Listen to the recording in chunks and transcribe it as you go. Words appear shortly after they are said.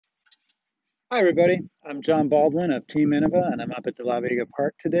Hi, everybody. I'm John Baldwin of Team Innova, and I'm up at the La Vega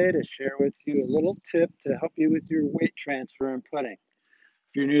Park today to share with you a little tip to help you with your weight transfer and putting.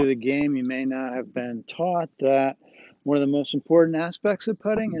 If you're new to the game, you may not have been taught that one of the most important aspects of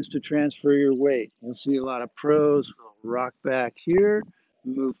putting is to transfer your weight. You'll see a lot of pros will rock back here,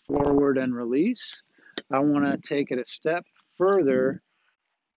 move forward, and release. I want to take it a step further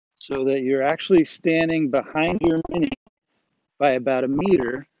so that you're actually standing behind your mini by about a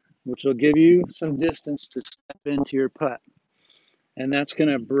meter, which will give you some distance to step into your putt. And that's going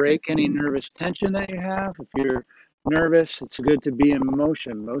to break any nervous tension that you have. If you're nervous, it's good to be in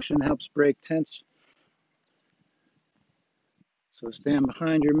motion. Motion helps break tension. So stand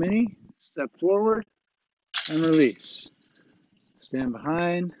behind your mini, step forward, and release. Stand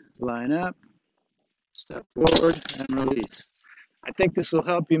behind, line up, step forward, and release. I think this will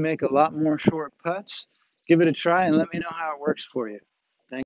help you make a lot more short putts. Give it a try and let me know how it works for you.